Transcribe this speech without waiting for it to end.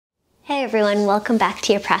everyone, welcome back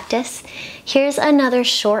to your practice. Here's another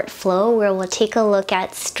short flow where we'll take a look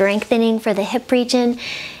at strengthening for the hip region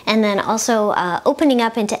and then also opening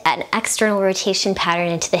up into an external rotation pattern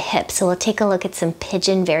into the hip. So we'll take a look at some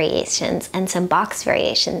pigeon variations and some box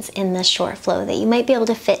variations in this short flow that you might be able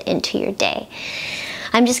to fit into your day.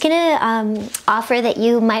 I'm just gonna offer that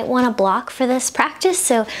you might want a block for this practice,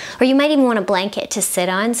 or you might even want a blanket to sit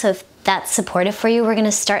on. So if that's supportive for you, we're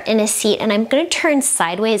gonna start in a seat, and I'm gonna turn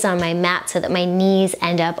sideways on my mat so that my knees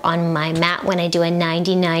end up on my mat when I do a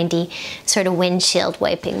 90-90 sort of windshield,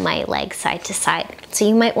 wiping my legs side to side. So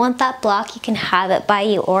you might want that block. You can have it by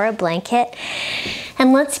you or a blanket.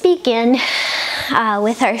 And let's begin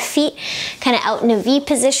with our feet kind of out in a V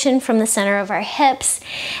position from the center of our hips,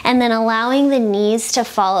 and then allowing the knees to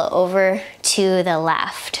fall over to the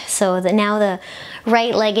left. So now the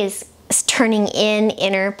right leg is turning in,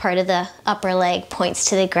 inner part of the upper leg points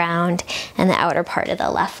to the ground, and the outer part of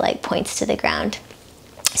the left leg points to the ground.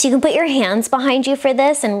 So you can put your hands behind you for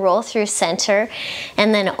this and roll through center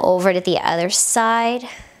and then over to the other side.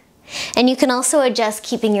 And you can also adjust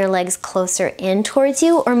keeping your legs closer in towards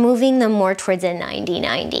you or moving them more towards a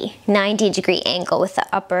 90-degree angle with the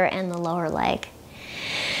upper and the lower leg.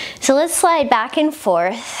 So let's slide back and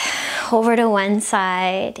forth, over to one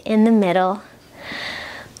side, in the middle,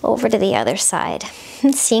 over to the other side,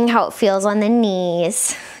 and seeing how it feels on the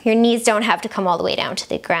knees. Your knees don't have to come all the way down to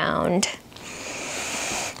the ground.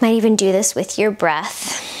 Might even do this with your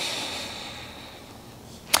breath.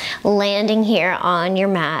 Landing here on your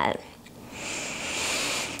mat.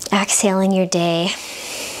 Exhaling your day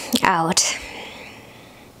out.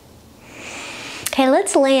 Okay,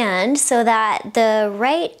 let's land so that the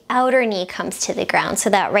right outer knee comes to the ground. So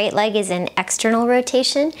that right leg is in external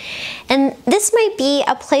rotation. And this might be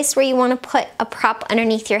a place where you want to put a prop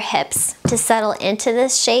underneath your hips to settle into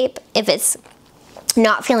this shape. If it's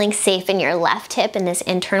not feeling safe in your left hip in this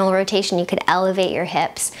internal rotation, you could elevate your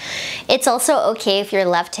hips. It's also okay if your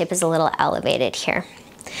left hip is a little elevated here.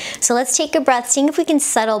 So let's take a breath, seeing if we can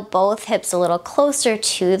settle both hips a little closer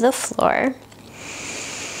to the floor.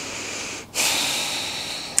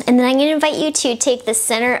 And then I'm going to invite you to take the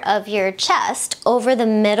center of your chest over the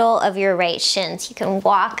middle of your right shin. So you can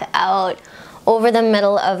walk out over the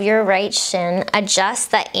middle of your right shin,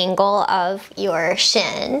 adjust the angle of your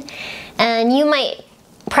shin, and you might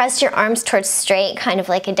press your arms towards straight, kind of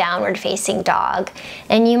like a downward facing dog.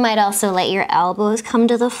 And you might also let your elbows come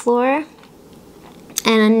to the floor,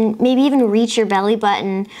 and maybe even reach your belly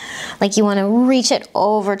button like you want to reach it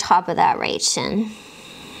over top of that right shin.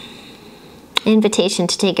 Invitation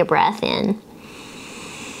to take a breath in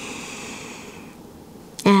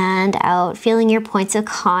and out, feeling your points of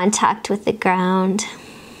contact with the ground,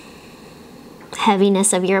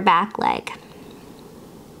 heaviness of your back leg.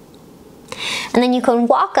 And then you can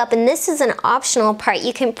walk up, and this is an optional part.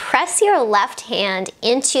 You can press your left hand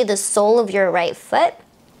into the sole of your right foot,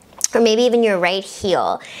 or maybe even your right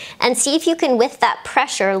heel, and see if you can, with that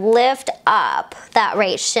pressure, lift up that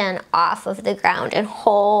right shin off of the ground and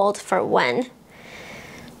hold for 1,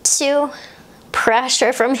 2,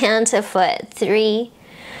 pressure from hand to foot, 3,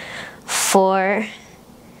 4,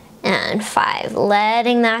 and 5,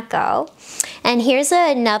 letting that go. And here's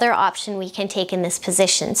another option we can take in this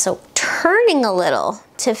position. So turning a little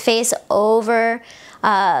to face over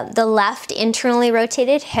the left internally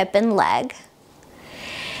rotated hip and leg,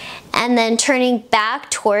 and then turning back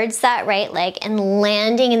towards that right leg and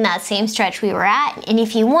landing in that same stretch we were at. And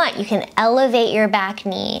if you want, you can elevate your back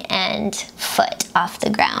knee and foot off the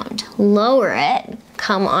ground. Lower it,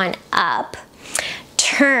 come on up,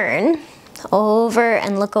 turn over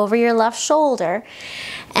and look over your left shoulder,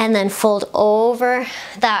 and then fold over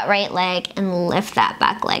that right leg and lift that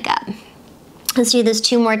back leg up. Let's do this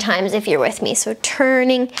 2 more times if you're with me. So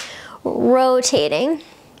turning, rotating,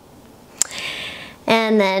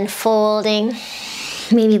 and then folding,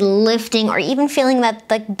 maybe lifting, or even feeling that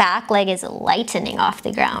the back leg is lightening off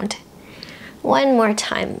the ground. 1 more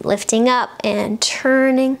time, lifting up and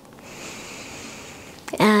turning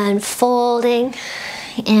and folding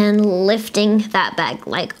and lifting that back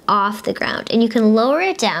leg off the ground. And you can lower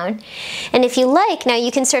it down, and if you like, now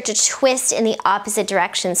you can start to twist in the opposite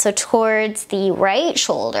direction. So towards the right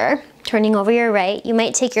shoulder, turning over your right, you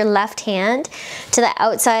might take your left hand to the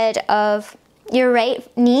outside of your right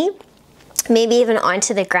knee, maybe even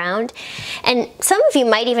onto the ground. And some of you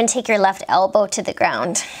might even take your left elbow to the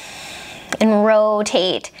ground and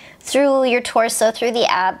rotate through your torso, through the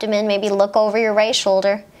abdomen, maybe look over your right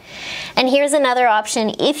shoulder. And here's another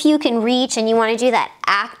option. If you can reach and you want to do that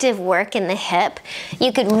active work in the hip,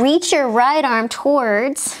 you could reach your right arm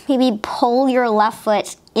towards, maybe pull your left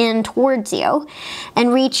foot in towards you,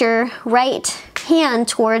 and reach your right hand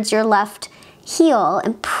towards your left heel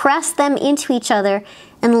and press them into each other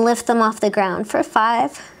and lift them off the ground for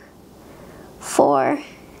 5, 4,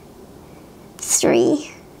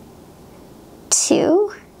 3,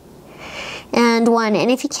 2, and 1.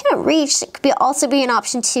 And if you can't reach, it could also be an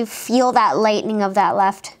option to feel that lightening of that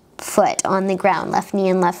left foot on the ground, left knee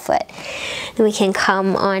and left foot. And we can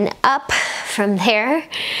come on up from there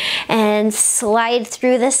and slide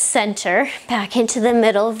through the center back into the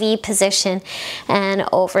middle V position and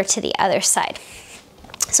over to the other side.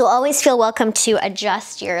 So always feel welcome to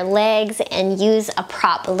adjust your legs and use a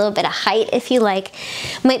prop, a little bit of height if you like.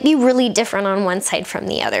 Might be really different on one side from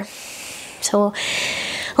the other. So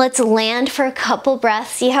let's land for a couple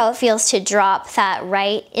breaths. See how it feels to drop that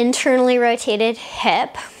right internally rotated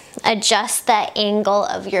hip. Adjust that angle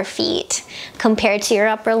of your feet compared to your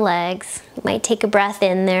upper legs. You might take a breath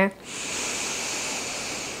in there.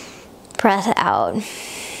 Breath out.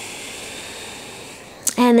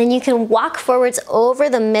 And then you can walk forwards over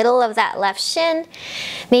the middle of that left shin.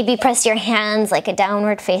 Maybe press your hands like a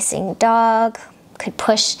downward facing dog. Could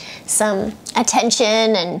push some attention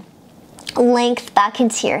and length back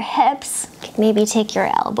into your hips. Could maybe take your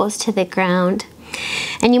elbows to the ground.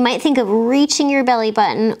 And you might think of reaching your belly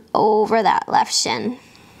button over that left shin.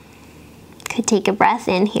 Could take a breath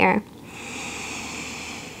in here.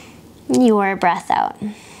 Your breath out.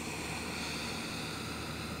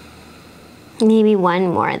 Maybe one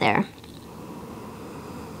more there.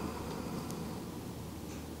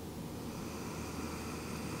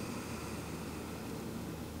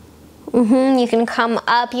 You can come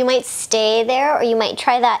up. You might stay there, or you might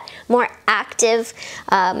try that more active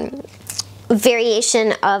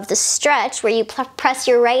variation of the stretch where you press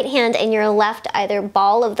your right hand and your left either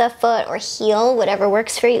ball of the foot or heel, whatever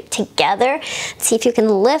works for you, together. See if you can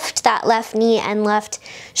lift that left knee and left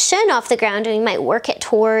shin off the ground, and you might work it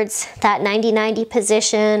towards that 90-90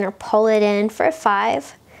 position or pull it in for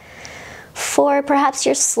 5, 4, perhaps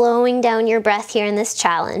you're slowing down your breath here in this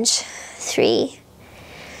challenge. 3,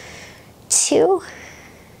 2,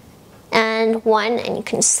 and 1, and you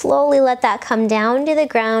can slowly let that come down to the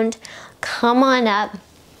ground. Come on up,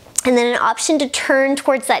 and then an option to turn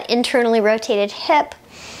towards that internally rotated hip,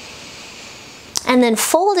 and then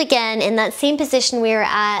fold again in that same position we were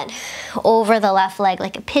at over the left leg,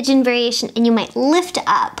 like a pigeon variation, and you might lift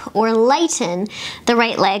up or lighten the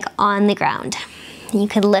right leg on the ground. You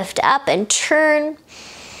could lift up and turn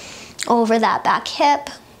over that back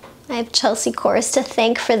hip. I have Chelsea Kors to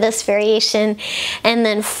thank for this variation, and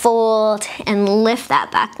then fold and lift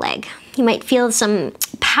that back leg. You might feel some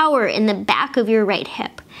power in the back of your right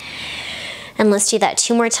hip. And let's do that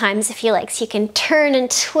 2 more times if you like. So you can turn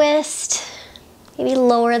and twist, maybe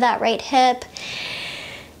lower that right hip.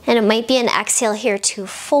 And it might be an exhale here to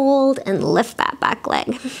fold and lift that back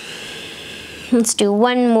leg. Let's do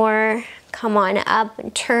one more. Come on up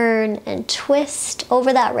and turn and twist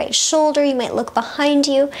over that right shoulder. You might look behind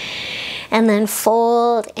you and then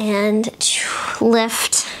fold and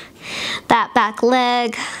lift that back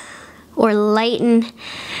leg, or lighten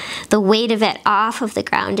the weight of it off of the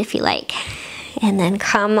ground if you like. And then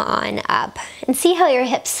come on up and see how your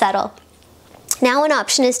hips settle. Now an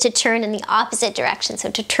option is to turn in the opposite direction.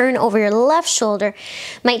 So to turn over your left shoulder,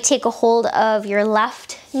 might take a hold of your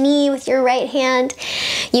left knee with your right hand.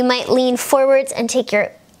 You might lean forwards and take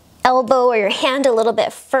your elbow or your hand a little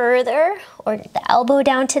bit further, or the elbow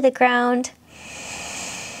down to the ground.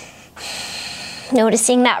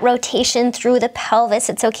 Noticing that rotation through the pelvis.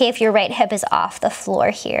 It's okay if your right hip is off the floor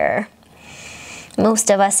here. Most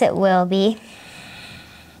of us it will be.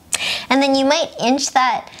 And then you might inch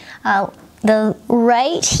that the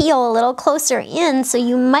right heel a little closer in, so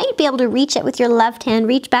you might be able to reach it with your left hand.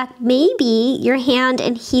 Reach back, maybe your hand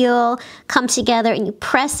and heel come together and you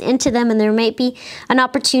press into them, and there might be an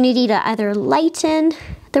opportunity to either lighten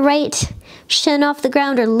the right shin off the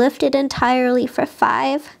ground or lift it entirely for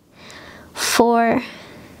 5, 4,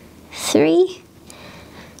 3,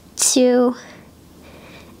 2,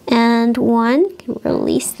 and 1.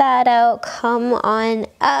 Release that out, come on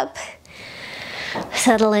up.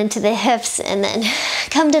 Settle into the hips and then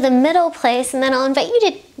come to the middle place, and then I'll invite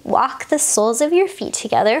you to walk the soles of your feet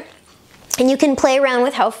together. And you can play around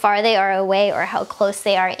with how far they are away or how close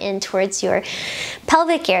they are in towards your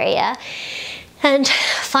pelvic area. And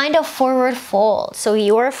find a forward fold. So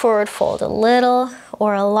your forward fold, a little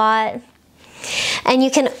or a lot. And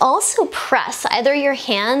you can also press either your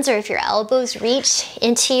hands, or if your elbows reach,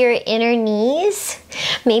 into your inner knees,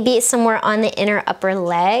 maybe somewhere on the inner upper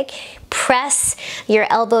leg. Press your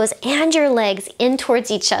elbows and your legs in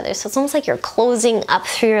towards each other. So it's almost like you're closing up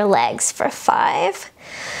through your legs for 5,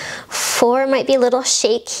 4, might be a little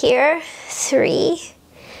shake here. 3,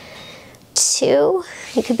 2,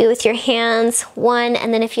 you could be with your hands. 1,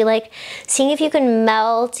 and then if you like, seeing if you can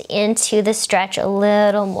melt into the stretch a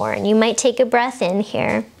little more. And you might take a breath in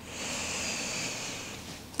here.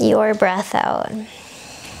 Your breath out.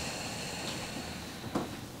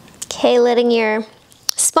 Okay, letting your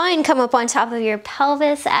spine come up on top of your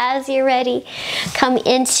pelvis as you're ready. Come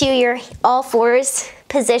into your all fours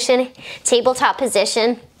position, tabletop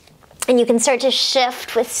position. And you can start to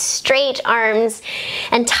shift with straight arms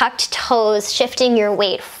and tucked toes, shifting your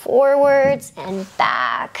weight forwards and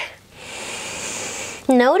back.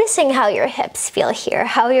 Noticing how your hips feel here,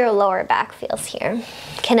 how your lower back feels here.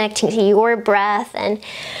 Connecting to your breath and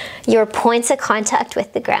your points of contact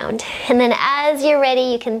with the ground. And then as you're ready,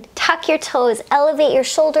 you can tuck your toes, elevate your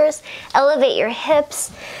shoulders, elevate your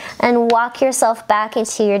hips, and walk yourself back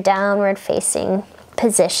into your downward facing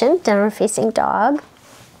position, downward facing dog.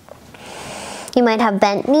 You might have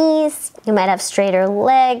bent knees, you might have straighter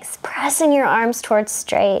legs, pressing your arms towards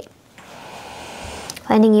straight.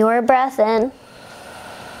 Finding your breath in.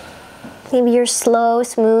 Maybe your slow,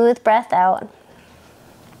 smooth breath out.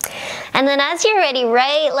 And then as you're ready,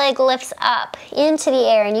 right leg lifts up into the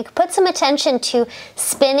air, and you can put some attention to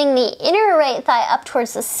spinning the inner right thigh up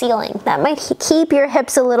towards the ceiling. That might keep your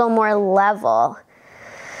hips a little more level.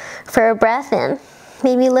 For a breath in,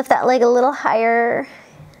 maybe lift that leg a little higher,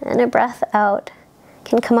 and a breath out.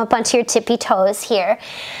 Can come up onto your tippy toes here.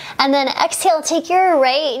 And then exhale, take your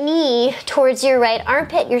right knee towards your right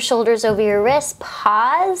armpit, your shoulders over your wrist.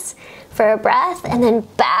 Pause for a breath, and then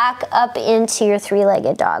back up into your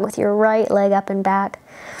three-legged dog with your right leg up and back.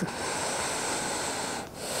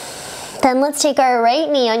 Then let's take our right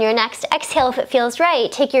knee on your next exhale if it feels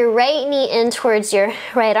right. Take your right knee in towards your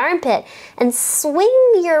right armpit and swing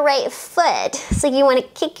your right foot. So you want to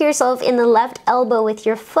kick yourself in the left elbow with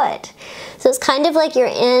your foot. So it's kind of like you're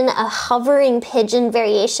in a hovering pigeon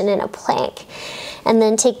variation in a plank. And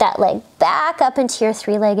then take that leg back up into your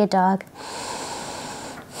three-legged dog.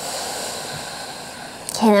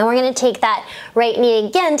 Okay, now we're going to take that right knee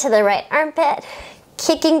again to the right armpit.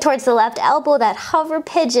 Kicking towards the left elbow, that hover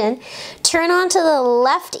pigeon. Turn onto the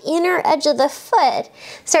left inner edge of the foot.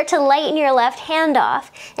 Start to lighten your left hand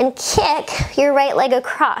off and kick your right leg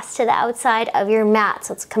across to the outside of your mat.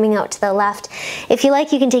 So it's coming out to the left. If you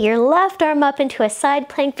like, you can take your left arm up into a side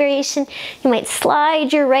plank variation. You might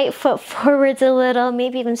slide your right foot forwards a little,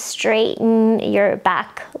 maybe even straighten your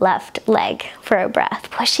back left leg for a breath,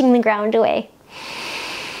 pushing the ground away.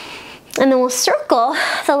 And then we'll circle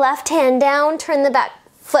the left hand down, turn the back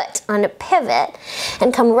foot on a pivot,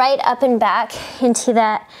 and come right up and back into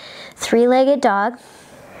that three-legged dog.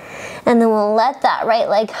 And then we'll let that right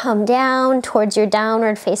leg come down towards your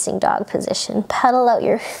downward facing dog position. Pedal out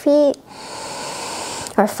your feet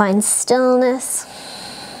or find stillness.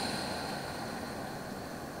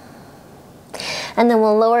 And then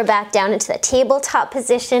we'll lower back down into the tabletop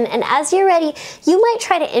position. And as you're ready, you might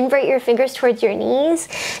try to invert your fingers towards your knees.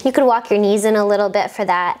 You could walk your knees in a little bit for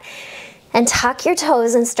that. And tuck your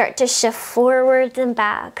toes and start to shift forwards and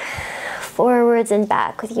back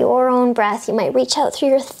with your own breath. You might reach out through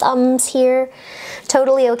your thumbs here.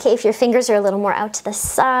 Totally okay if your fingers are a little more out to the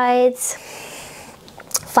sides.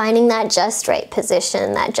 Finding that just right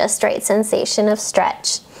position, that just right sensation of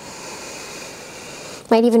stretch.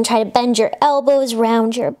 Might even try to bend your elbows,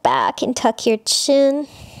 round your back, and tuck your chin.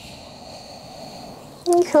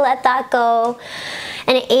 You can let that go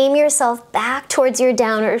and aim yourself back towards your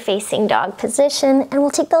downward facing dog position. And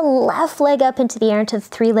we'll take the left leg up into the air into the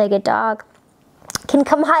three-legged dog. Can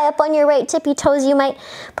come high up on your right tippy toes. You might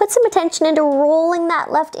put some attention into rolling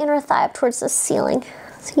that left inner thigh up towards the ceiling.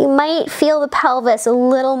 So you might feel the pelvis a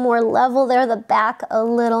little more level there, the back a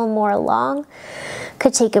little more long.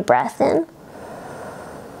 Could take a breath in.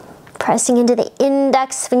 Pressing into the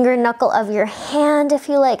index finger knuckle of your hand if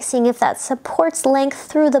you like, seeing if that supports length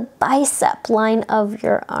through the bicep line of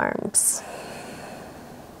your arms.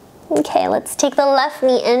 Okay, let's take the left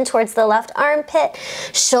knee in towards the left armpit,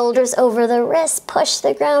 shoulders over the wrist, push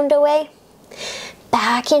the ground away.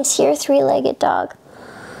 Back into your three-legged dog.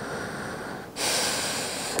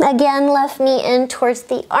 Again, left knee in towards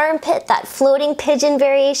the armpit, that floating pigeon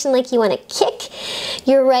variation, like you want to kick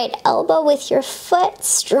your right elbow with your foot.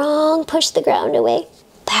 Strong, push the ground away.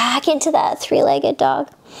 Back into that three-legged dog.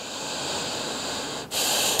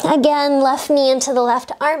 Again, left knee into the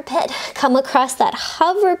left armpit. Come across that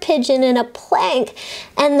hover pigeon in a plank,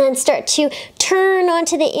 and then start to turn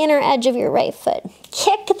onto the inner edge of your right foot.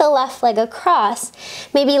 Kick the left leg across.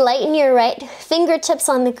 Maybe lighten your right fingertips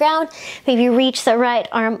on the ground. Maybe reach the right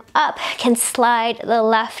arm up. Can slide the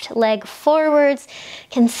left leg forwards.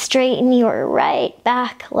 Can straighten your right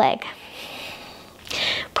back leg.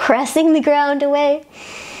 Pressing the ground away.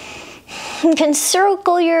 You can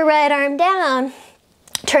circle your right arm down.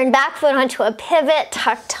 Turn back foot onto a pivot.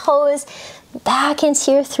 Tuck toes back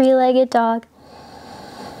into your three-legged dog.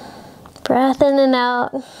 Breath in and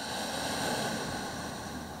out.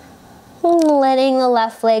 Letting the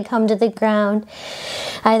left leg come to the ground.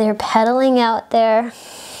 Either pedaling out there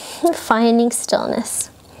or finding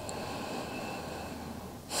stillness.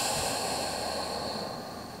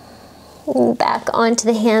 Back onto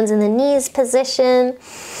the hands and the knees position.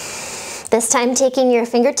 This time taking your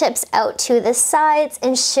fingertips out to the sides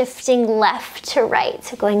and shifting left to right.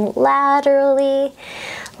 So going laterally,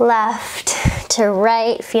 left to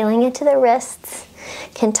right, feeling it to the wrists.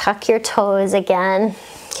 Can tuck your toes again.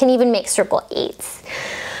 Can even make circle eights,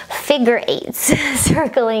 figure eights,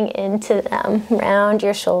 circling into them, round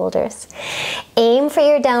your shoulders. Aim for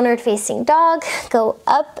your downward facing dog. Go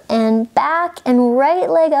up and back and right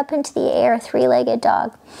leg up into the air, three-legged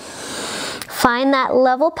dog. Find that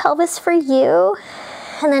level pelvis for you.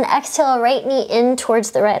 And then exhale, right knee in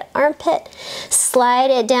towards the right armpit.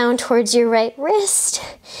 Slide it down towards your right wrist.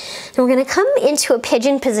 And we're gonna come into a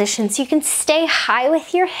pigeon position. So you can stay high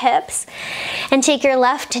with your hips and take your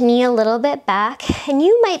left knee a little bit back. And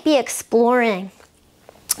you might be exploring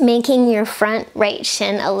making your front right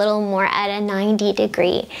shin a little more at a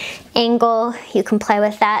 90-degree angle. You can play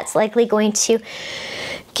with that. It's likely going to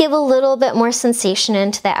give a little bit more sensation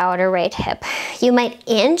into the outer right hip. You might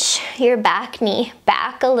inch your back knee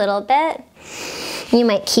back a little bit. You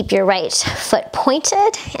might keep your right foot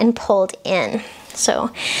pointed and pulled in.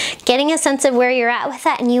 So getting a sense of where you're at with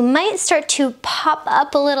that, and you might start to pop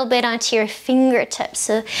up a little bit onto your fingertips.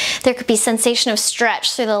 So there could be sensation of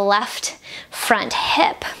stretch through the left front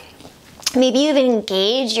hip. Maybe you even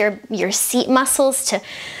engage your seat muscles to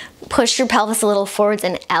push your pelvis a little forwards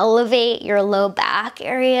and elevate your low back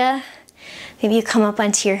area. Maybe you come up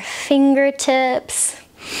onto your fingertips.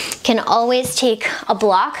 Can always take a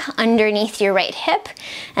block underneath your right hip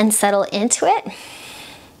and settle into it.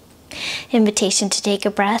 Invitation to take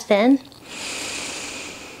a breath in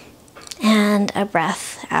and a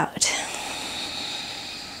breath out.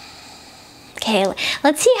 Okay,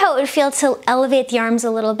 let's see how it would feel to elevate the arms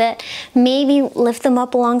a little bit. Maybe lift them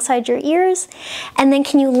up alongside your ears. And then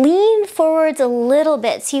can you lean forwards a little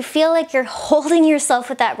bit so you feel like you're holding yourself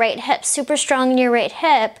with that right hip, super strong in your right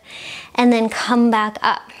hip, and then come back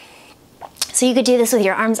up. So you could do this with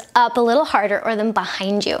your arms up a little harder or them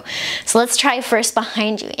behind you. So let's try first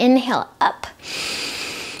behind you. Inhale up.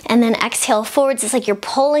 And then exhale forwards. It's like you're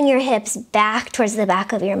pulling your hips back towards the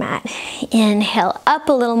back of your mat. Inhale up,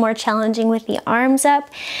 a little more challenging with the arms up.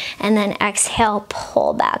 And then exhale,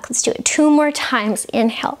 pull back. Let's do it 2 more times.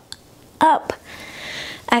 Inhale up.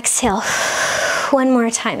 Exhale. 1 more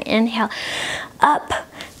time. Inhale up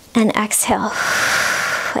and exhale.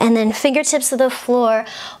 And then fingertips to the floor,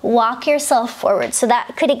 walk yourself forward. So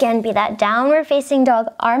that could again be that downward facing dog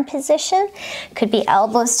arm position. Could be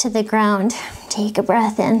elbows to the ground. Take a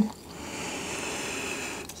breath in.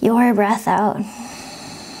 Your breath out.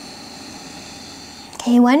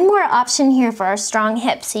 Okay, one more option here for our strong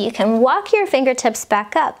hips. So you can walk your fingertips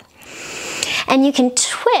back up and you can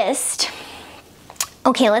twist.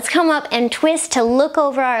 Okay, let's come up and twist to look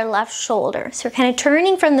over our left shoulder. So we're kind of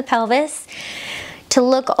turning from the pelvis to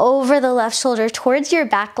look over the left shoulder towards your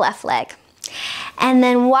back left leg. And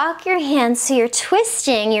then walk your hands, so you're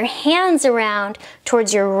twisting your hands around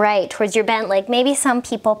towards your right, towards your bent leg. Maybe some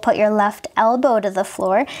people put your left elbow to the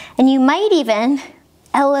floor, and you might even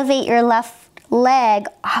elevate your left leg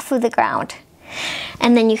off of the ground.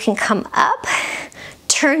 And then you can come up,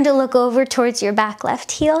 turn to look over towards your back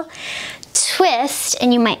left heel, twist,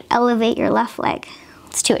 and you might elevate your left leg.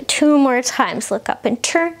 Let's do it 2 more times. Look up and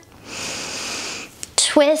turn.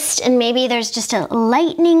 Twist, and maybe there's just a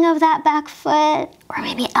lightening of that back foot, or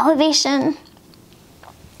maybe elevation.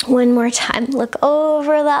 1 more time. Look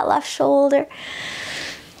over that left shoulder.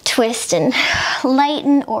 Twist and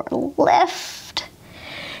lighten or lift.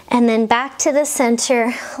 And then back to the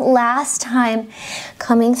center. Last time,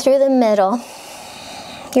 coming through the middle.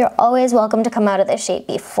 You're always welcome to come out of this shape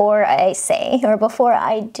before I say, or before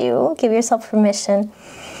I do. Give yourself permission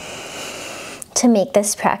to make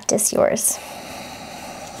this practice yours.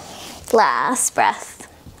 Last breath.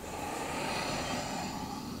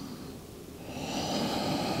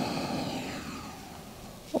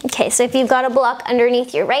 Okay. Okay, so if you've got a block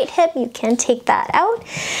underneath your right hip, you can take that out.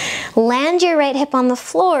 Land your right hip on the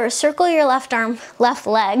floor, circle your left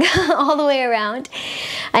leg all the way around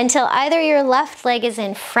until either your left leg is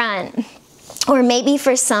in front, or maybe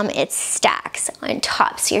for some it stacks on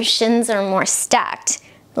top, so your shins are more stacked.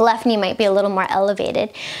 The left knee might be a little more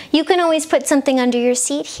elevated. You can always put something under your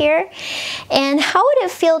seat here. And how would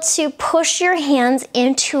it feel to push your hands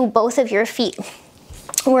into both of your feet,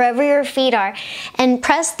 wherever your feet are, and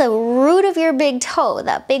press the root of your big toe,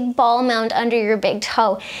 that big ball mound under your big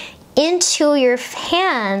toe, into your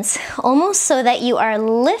hands, almost so that you are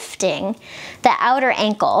lifting the outer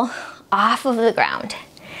ankle off of the ground.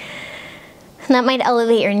 And that might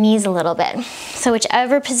elevate your knees a little bit. So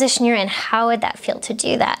whichever position you're in, how would that feel to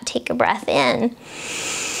do that? Take a breath in.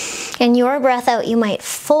 And your breath out, you might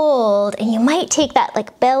fold, and you might take that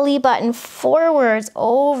like belly button forwards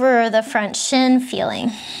over the front shin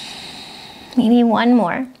feeling. Maybe one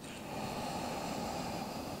more.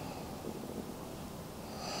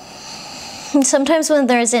 And sometimes when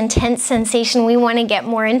there's intense sensation, we want to get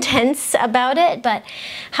more intense about it, but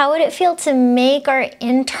how would it feel to make our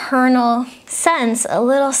internal sense a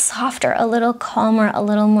little softer, a little calmer, a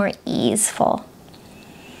little more easeful?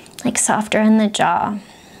 Like softer in the jaw.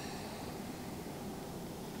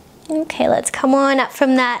 Okay, let's come on up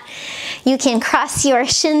from that. You can cross your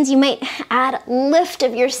shins. You might add lift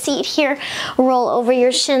of your seat here, roll over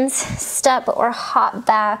your shins, step or hop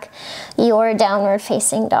back your downward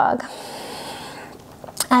facing dog.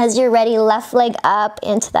 As you're ready, left leg up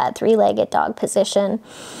into that three-legged dog position.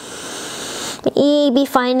 Maybe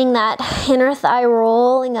finding that inner thigh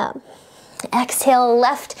rolling up. Exhale,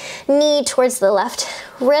 left knee towards the left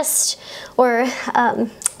wrist or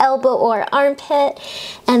elbow or armpit,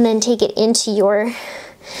 and then take it into your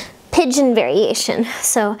pigeon variation.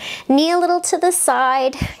 So knee a little to the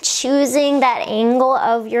side, choosing that angle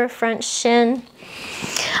of your front shin.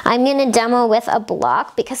 I'm going to demo with a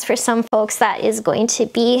block because for some folks that is going to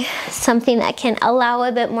be something that can allow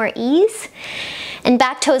a bit more ease. And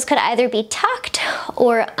back toes could either be tucked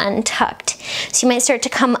or untucked. So you might start to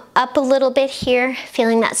come up a little bit here,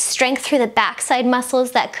 feeling that strength through the backside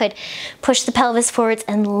muscles that could push the pelvis forwards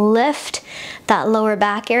and lift that lower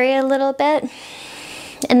back area a little bit.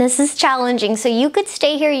 And this is challenging, so you could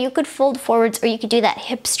stay here, you could fold forwards, or you could do that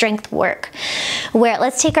hip strength work. Where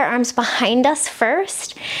let's take our arms behind us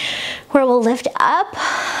first, where we'll lift up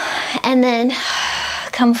and then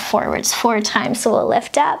come forwards 4 times. So we'll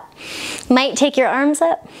lift up, might take your arms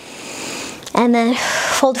up, and then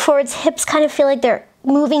fold forwards. Hips kind of feel like they're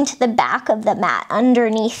moving to the back of the mat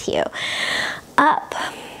underneath you. Up.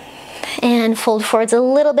 And fold forwards a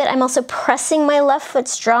little bit. I'm also pressing my left foot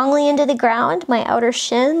strongly into the ground, my outer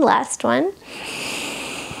shin, last one.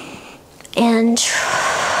 And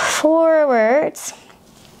forwards.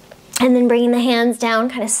 And then bringing the hands down,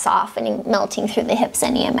 kind of softening, melting through the hips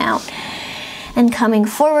any amount. And coming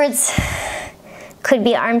forwards. Could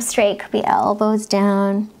be arms straight, could be elbows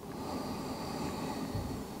down.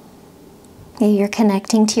 Maybe you're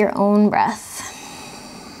connecting to your own breath.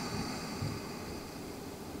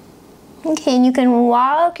 Okay, and you can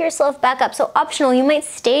walk yourself back up. So optional, you might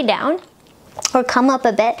stay down or come up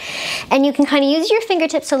a bit, and you can kind of use your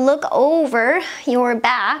fingertips to look over your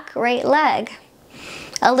back right leg.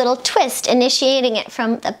 A little twist, initiating it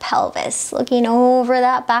from the pelvis, looking over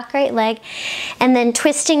that back right leg, and then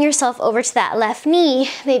twisting yourself over to that left knee.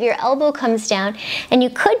 Maybe your elbow comes down, and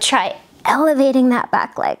you could try elevating that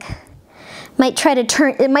back leg. It might try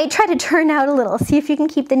to turn out a little. See if you can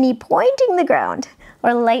keep the knee pointing the ground,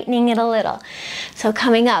 or lightening it a little. So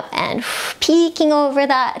coming up and peeking over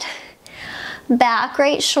that back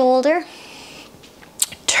right shoulder,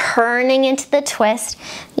 turning into the twist,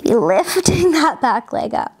 lifting that back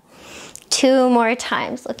leg up. 2 more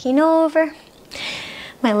times, looking over.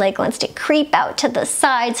 My leg wants to creep out to the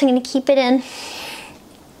side, so I'm gonna keep it in.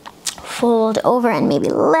 Fold over and maybe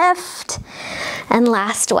lift. And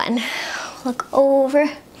last one, look over.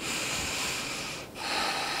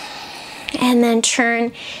 And then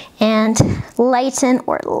turn and lighten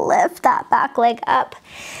or lift that back leg up.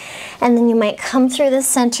 And then you might come through the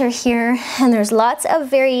center here, and there's lots of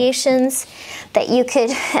variations that you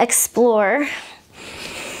could explore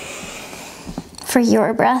for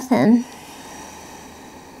your breath in,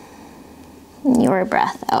 your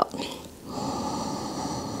breath out.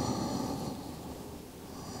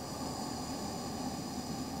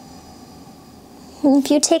 And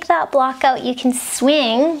if you take that block out, you can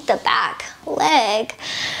swing the back leg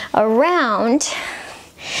around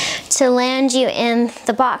to land you in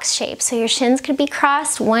the box shape. So your shins could be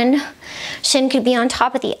crossed, one shin could be on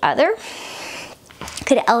top of the other. You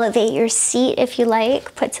could elevate your seat if you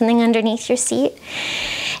like, put something underneath your seat.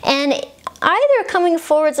 And either coming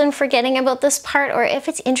forwards and forgetting about this part, or if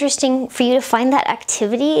it's interesting for you to find that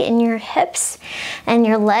activity in your hips and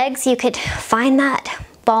your legs, you could find that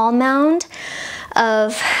ball mound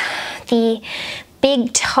of the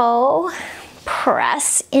big toe,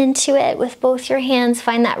 press into it with both your hands,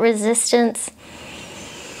 find that resistance.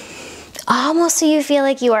 Almost so you feel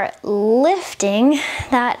like you are lifting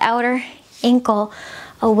that outer ankle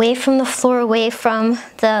away from the floor, away from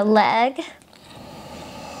the leg.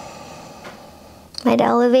 Might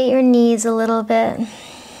elevate your knees a little bit.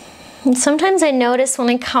 And sometimes I notice when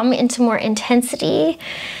I come into more intensity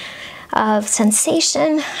of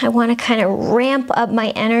sensation, I want to kind of ramp up my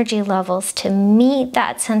energy levels to meet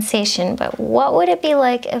that sensation. But what would it be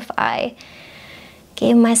like if I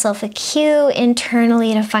gave myself a cue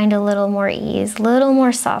internally to find a little more ease, a little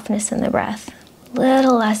more softness in the breath, a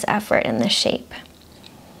little less effort in the shape?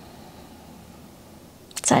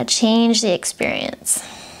 Does that change the experience?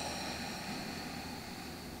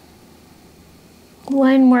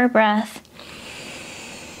 One more breath.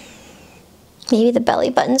 Maybe the belly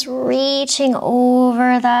button's reaching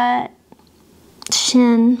over that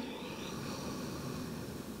shin.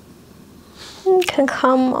 You can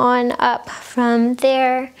come on up from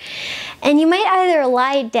there. And you might either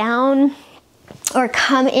lie down or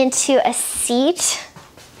come into a seat.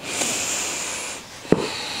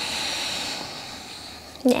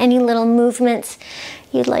 And any little movements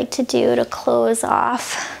you'd like to do to close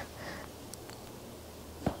off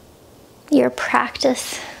your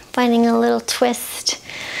practice, finding a little twist,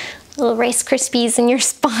 little Rice Krispies in your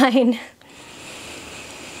spine.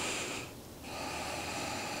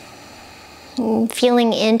 And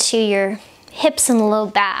feeling into your hips and low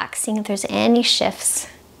back, seeing if there's any shifts.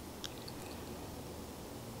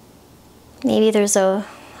 Maybe there's a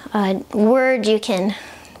word you can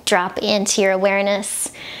drop into your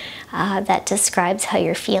awareness that describes how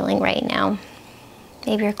you're feeling right now.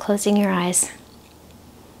 Maybe you're closing your eyes.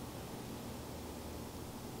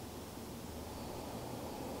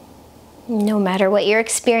 No matter what your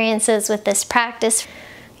experience is with this practice,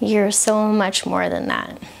 you're so much more than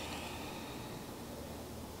that.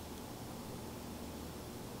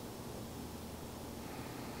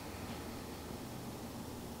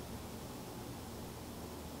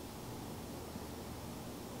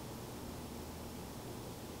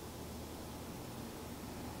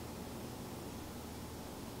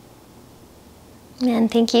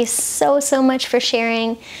 And thank you so much for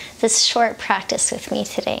sharing this short practice with me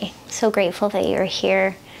today. So grateful that you're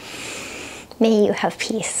here. May you have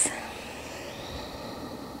peace.